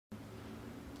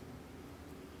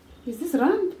Is this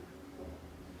rand?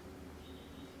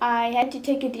 I had to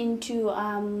take it into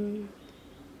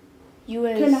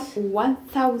US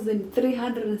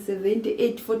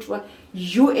 1,378.41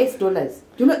 US dollars.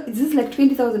 Do you know, this is like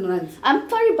 20,000 rands. I'm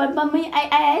sorry, but mommy,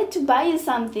 I had to buy you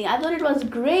something. I thought it was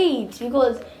great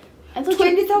because I thought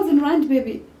 20,000 rand,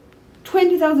 baby.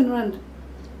 20,000 rand.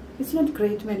 It's not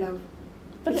great, my love.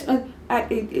 But it's not, I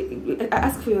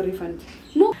ask for your refund.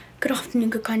 No. Good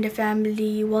afternoon, Kakanda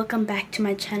family. Welcome back to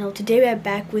my channel. Today we are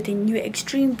back with a new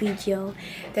extreme video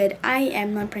that I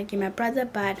am not pranking my brother,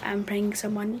 but I'm pranking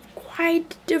someone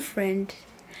quite different,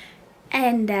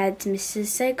 and that's Mrs.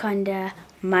 Sekonda,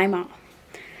 my mom.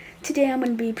 Today I'm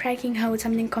going to be pranking her with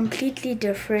something completely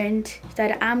different,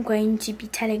 that I'm going to be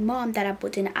telling mom that I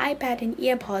bought an iPad and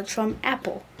earpods from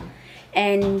Apple,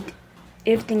 and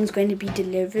everything's going to be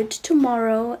delivered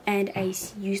tomorrow, and I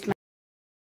used my...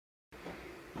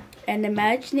 And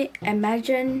imagine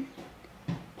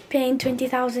paying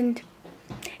 20,000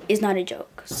 is not a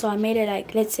joke. So I made it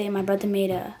like, let's say my brother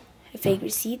made a fake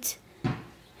receipt, and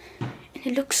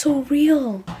it looks so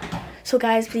real. So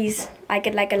guys, please like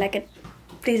it.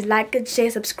 Please like it, share,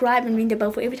 subscribe, and ring the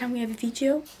bell for every time we have a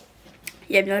video.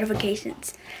 You have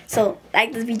notifications. So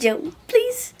like this video,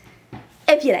 please,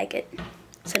 if you like it.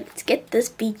 So let's get this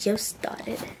video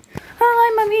started.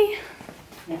 Hi, mommy.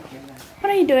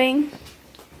 What are you doing?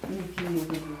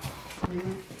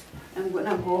 I'm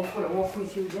gonna go for a walk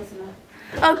with you just now.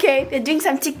 Okay, we're doing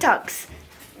some TikToks.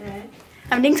 Yeah.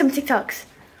 I'm doing some TikToks.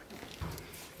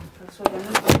 So you're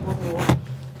not going to go for a walk?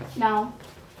 No.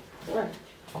 What?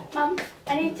 Mom,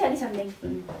 I need to tell you something.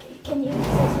 Can you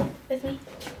sit with me?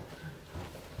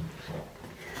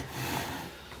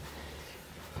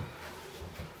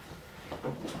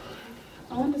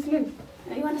 I want to sleep.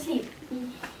 You want to sleep?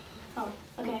 Oh,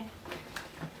 okay.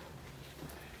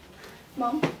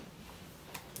 Mom?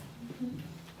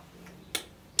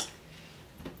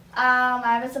 I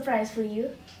have a surprise for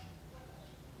you.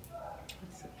 What's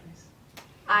the surprise?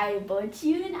 I bought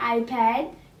you an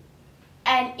iPad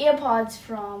and earpods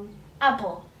from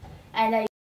Apple, and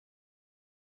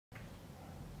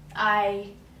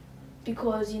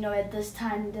because you know at this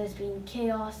time there's been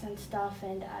chaos and stuff,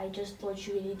 and I just thought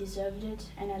you really deserved it,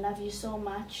 and I love you so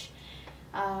much.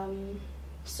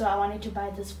 So I wanted to buy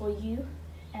this for you,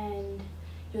 and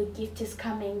your gift is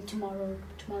coming tomorrow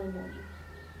morning.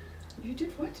 You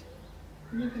did what?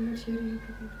 I cannot hear you.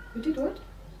 You did what?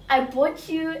 I bought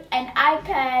you an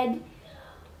iPad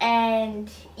and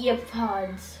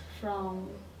earpods from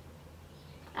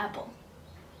Apple.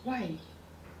 Why?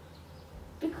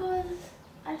 Because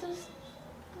I just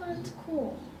thought it's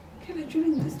cool. Kayla,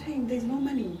 during this time, there's no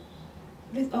money.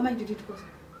 How much did it cost?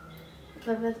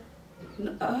 But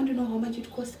No, I want to know how much it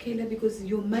cost, Kayla, because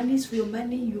your money is for your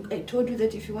money. I told you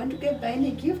that if you want to buy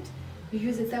any gift, you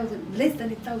use 1,000, less than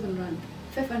 1,000 rand,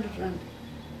 500 rand.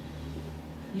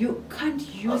 You can't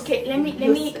use. okay, let me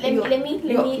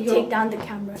take down the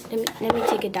camera. Let me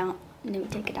take it down. Let me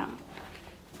take it down.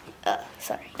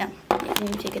 Sorry. Yeah. Let me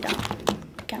take it down.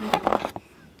 The camera.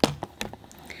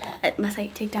 Must I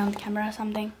take down the camera or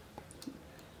something?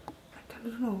 I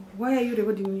don't know. Why are you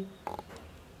recording me?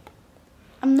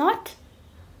 I'm not.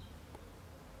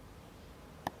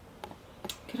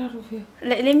 Get out of here.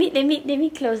 Let me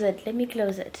close it. Let me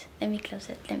close it.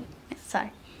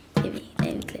 Sorry. Let me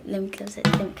close it. Let me close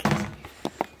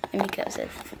it.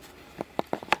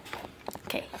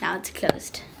 Okay, now it's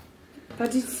closed.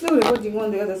 But it's still recording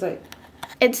on the other side.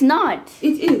 It's not.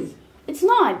 It is. It's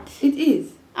not. It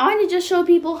is. I want to just show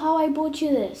people how I bought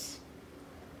you this.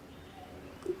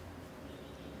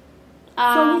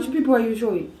 So which people are you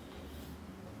showing?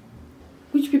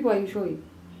 Which people are you showing?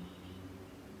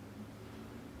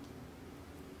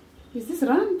 Is this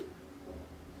rand?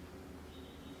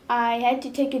 I had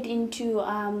to take it into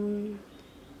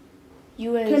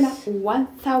US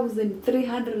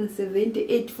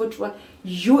 1,378.41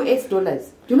 US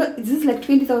dollars. Do you know, this is like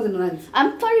 20,000 rands.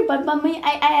 I'm sorry, but mommy,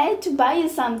 I had to buy you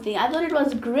something. I thought it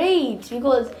was great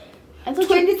because I thought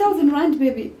 20,000 rand,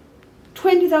 baby.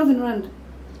 20,000 rand.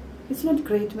 It's not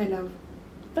great, my love.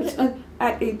 But it's not,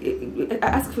 I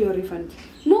ask for your refund.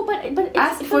 No, but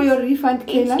ask for your refund,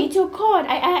 Kayla. It's your card.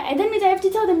 That means I have to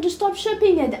tell them to stop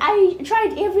shipping it. I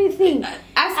tried everything.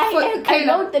 I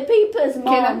wrote the papers,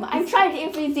 Mom. Kayla, I tried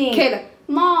everything. Kayla.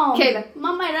 Mom. Kayla.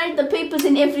 Mom, I write the papers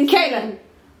and everything. Kayla.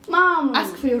 Mom.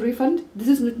 Ask for your refund. This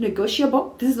is not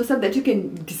negotiable. This is not something that you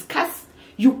can discuss.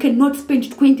 You cannot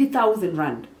spend 20,000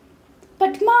 rand.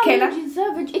 But Mom, Kayla. you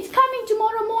deserve it. It's coming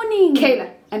tomorrow morning.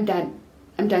 Kayla, I'm done.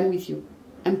 I'm done with you.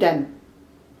 I'm done.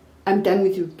 I'm done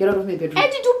with you. Get out of my bedroom. I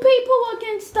had to do paperwork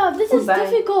and stuff. This is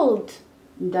difficult.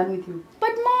 I'm done with you.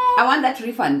 But Mom. I want that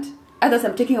refund. Others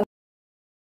I'm taking away.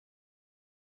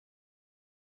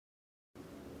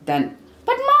 Done.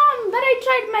 But mom, but I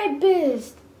tried my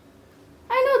best.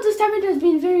 I know this time it has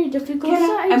been very difficult. Kayla,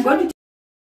 So I'm going to take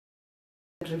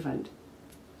that refund.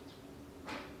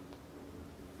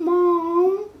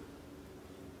 Mom.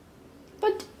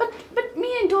 But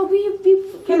me and Dobby, we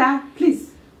Kayla, please.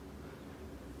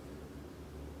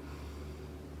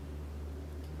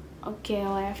 Okay,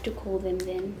 I have to call them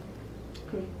then.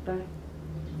 Okay, bye.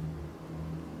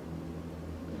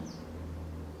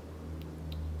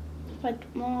 But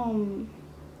mom,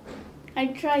 I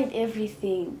tried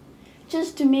everything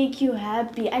just to make you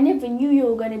happy. I never knew you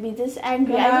were gonna be this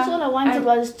angry. I just all I wanted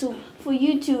was for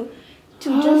you to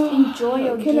just enjoy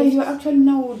your Kayla, gifts. you're actually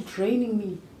now draining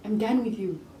me. I'm done with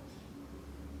you.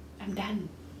 I'm done.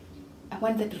 I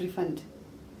want that refund.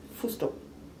 Full stop.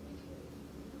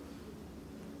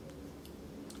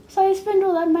 So I spent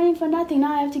all that money for nothing.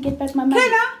 Now I have to get back my money.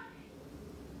 Kayla!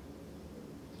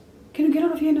 Can you get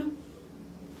out of here now?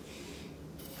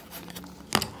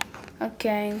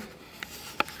 Okay,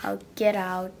 I'll get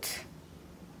out.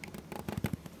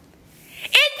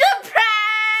 It's a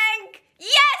prank!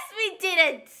 Yes, we did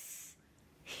it!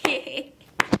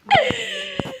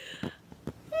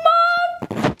 Mom,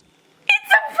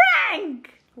 it's a prank!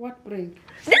 What prank?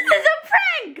 This is a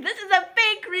prank! This is a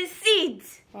fake receipt!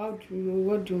 What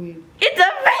do you mean? It's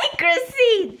a fake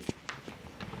receipt!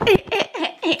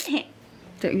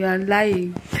 You are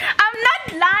lying. I'm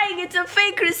not lying, it's a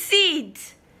fake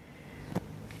receipt!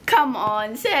 Come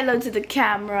on, say hello to the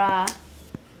camera.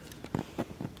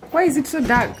 Why is it so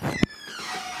dark?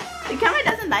 The camera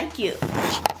doesn't like you.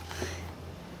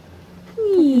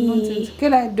 Nonsense.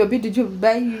 Kayla, Dobby, did you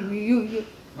buy you?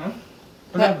 Huh?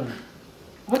 What happened?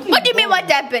 What do you mean what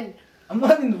happened? I'm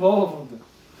not involved.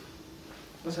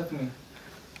 What's happening?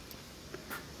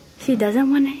 She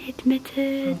doesn't want to admit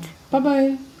it.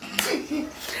 Bye-bye.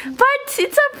 But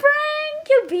it's a prank.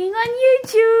 You're being on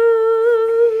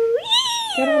YouTube.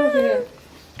 Get out of here.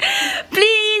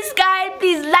 Please, guys,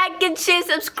 please like and share,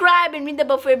 subscribe, and ring the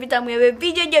bell for every time we have a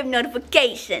video. You have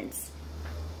notifications.